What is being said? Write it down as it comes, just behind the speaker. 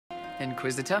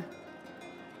Inquisitor?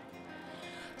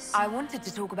 I wanted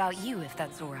to talk about you, if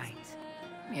that's all right.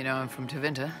 You know, I'm from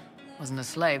Tevinter. Wasn't a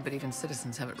slave, but even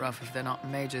citizens have it rough if they're not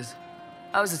mages.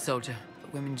 I was a soldier,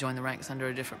 but women joined the ranks under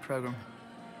a different program.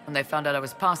 When they found out I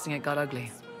was passing, it got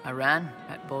ugly. I ran,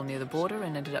 at ball near the border,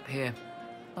 and ended up here.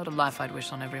 Not a life I'd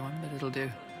wish on everyone, but it'll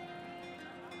do.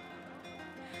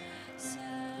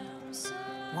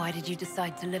 Why did you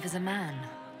decide to live as a man?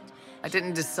 I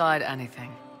didn't decide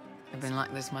anything. I've been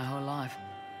like this my whole life.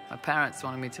 My parents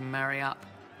wanted me to marry up.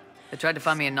 They tried to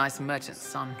find me a nice merchant's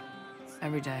son.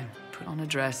 Every day, put on a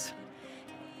dress,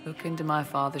 look into my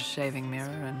father's shaving mirror,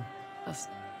 and just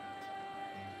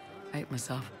hate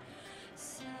myself.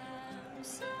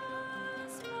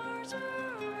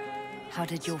 How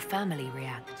did your family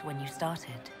react when you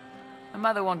started? My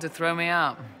mother wanted to throw me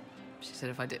out. She said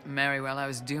if I didn't marry well, I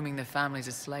was dooming the family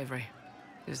to slavery.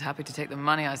 She was happy to take the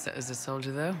money I set as a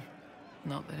soldier, though.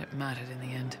 Not that it mattered in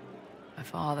the end. My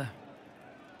father.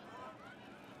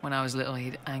 When I was little,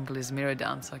 he'd angle his mirror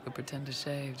down so I could pretend to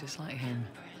shave, just like him.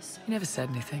 He never said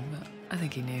anything, but I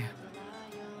think he knew.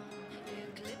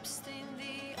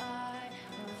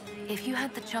 If you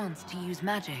had the chance to use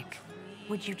magic,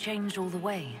 would you change all the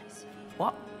way?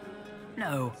 What?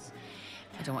 No.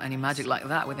 I don't want any magic like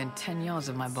that within 10 yards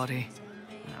of my body.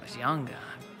 When I was younger...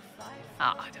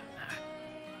 I don't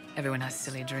know. Everyone has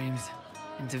silly dreams.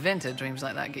 In Tevinter, dreams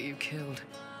like that get you killed.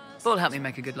 Bull helped me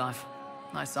make a good life.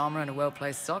 Nice armor and a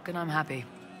well-placed sock, and I'm happy.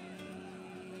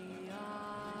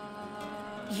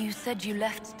 You said you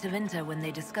left Tevinter when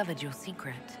they discovered your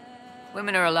secret.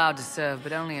 Women are allowed to serve,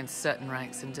 but only in certain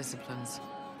ranks and disciplines.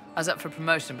 I was up for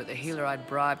promotion, but the healer I'd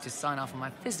bribed to sign off on my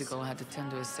physical had to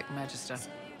tend to a sick magister.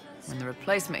 When the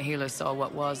replacement healer saw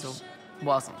what was or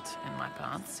wasn't in my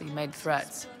paths, he made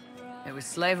threats. It was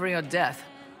slavery or death,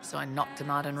 so I knocked him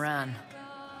out and ran.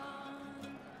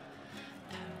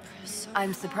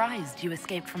 I'm surprised you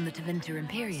escaped from the Tevinter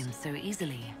Imperium so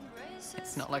easily.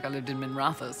 It's not like I lived in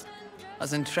Minrathas. I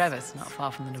was in Trevis, not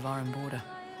far from the Navaran border.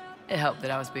 It helped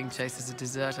that I was being chased as a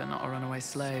deserter, not a runaway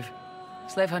slave.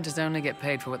 Slave hunters only get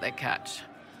paid for what they catch.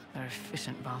 They're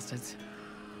efficient bastards.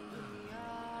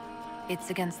 It's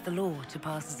against the law to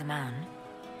pass as a man.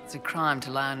 It's a crime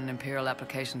to lie on an Imperial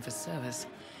application for service.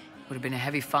 Would have been a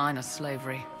heavy fine or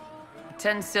slavery. For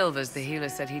 10 silvers, the healer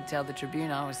said he'd tell the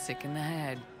Tribune I was sick in the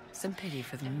head. Some pity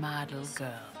for the mad little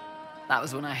girl. That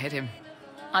was when I hit him.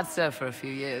 I'd served for a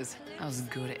few years. I was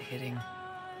good at hitting.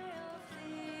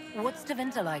 What's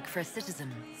Tevinter like for a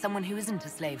citizen? Someone who isn't a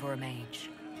slave or a mage?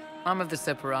 I'm of the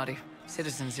Separati.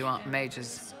 Citizens who aren't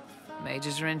mages.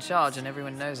 Mages are in charge and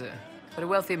everyone knows it. But a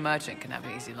wealthy merchant can have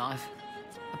an easy life.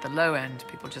 At the low end,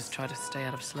 people just try to stay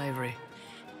out of slavery.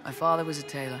 My father was a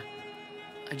tailor.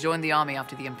 I joined the army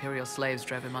after the Imperial slaves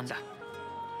drove him under.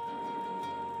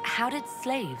 How did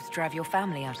slaves drive your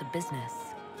family out of business?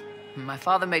 My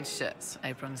father made shirts,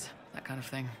 aprons, that kind of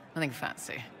thing. Nothing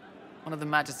fancy. One of the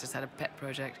magisters had a pet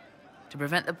project to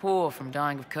prevent the poor from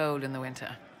dying of cold in the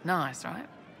winter. Nice, right?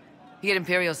 He had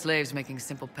Imperial slaves making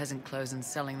simple peasant clothes and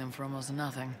selling them for almost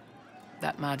nothing.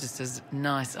 That magister's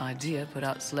nice idea put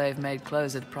out slave-made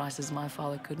clothes at prices my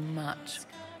father couldn't match.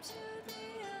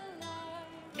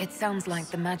 It sounds like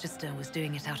the magister was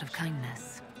doing it out of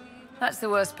kindness. That's the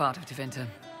worst part of Tevinter.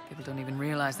 People don't even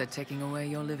realize they're taking away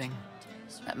your living.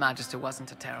 That magister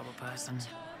wasn't a terrible person.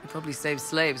 He probably saved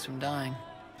slaves from dying.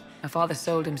 My father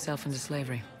sold himself into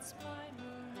slavery.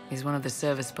 He's one of the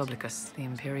Servus Publicus, the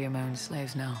Imperium-owned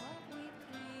slaves now.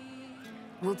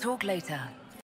 We'll talk later.